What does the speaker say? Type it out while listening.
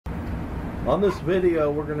On this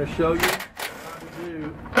video, we're going to show you how to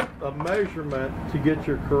do a measurement to get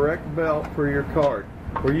your correct belt for your kart.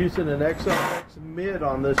 We're using an XRX mid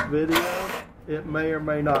on this video. It may or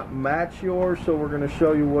may not match yours, so we're going to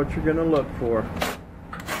show you what you're going to look for.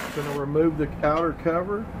 I'm going to remove the outer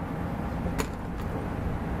cover.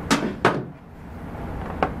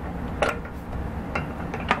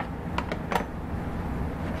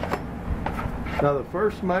 Now the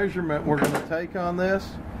first measurement we're going to take on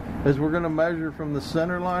this is we're going to measure from the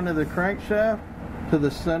center line of the crankshaft to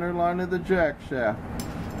the center line of the jack shaft.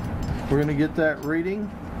 We're going to get that reading.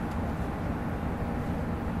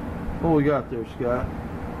 What we got there, Scott?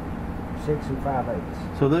 6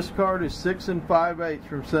 5/8. So this cart is 6 5/8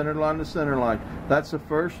 from center line to center line. That's the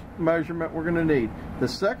first measurement we're going to need. The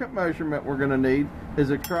second measurement we're going to need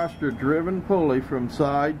is across your driven pulley from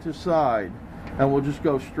side to side. And we'll just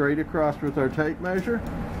go straight across with our tape measure.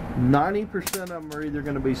 90% of them are either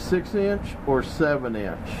going to be 6-inch or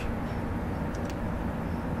 7-inch.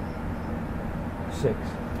 6.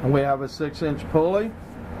 And we have a 6-inch pulley.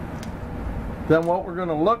 Then what we're going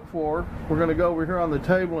to look for, we're going to go over here on the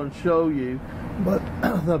table and show you, but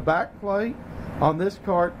the back plate on this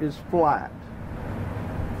cart is flat.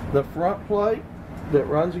 The front plate that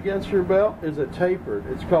runs against your belt is a tapered.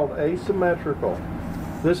 It's called asymmetrical.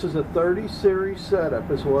 This is a 30 series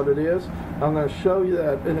setup is what it is. I'm going to show you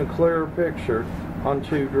that in a clearer picture on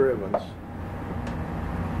 2 drivens.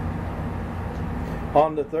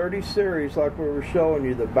 On the 30 series, like we were showing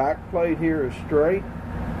you, the back plate here is straight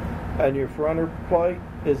and your frontal plate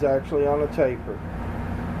is actually on a taper.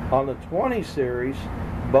 On the 20 series,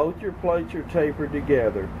 both your plates are tapered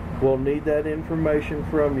together. We'll need that information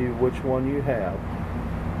from you, which one you have.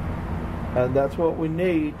 And that's what we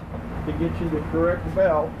need to get you the correct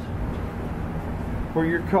belt for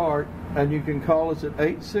your kart. And you can call us at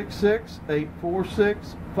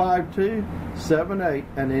 866-846-5278,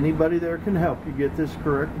 and anybody there can help you get this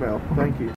correct belt. Thank you.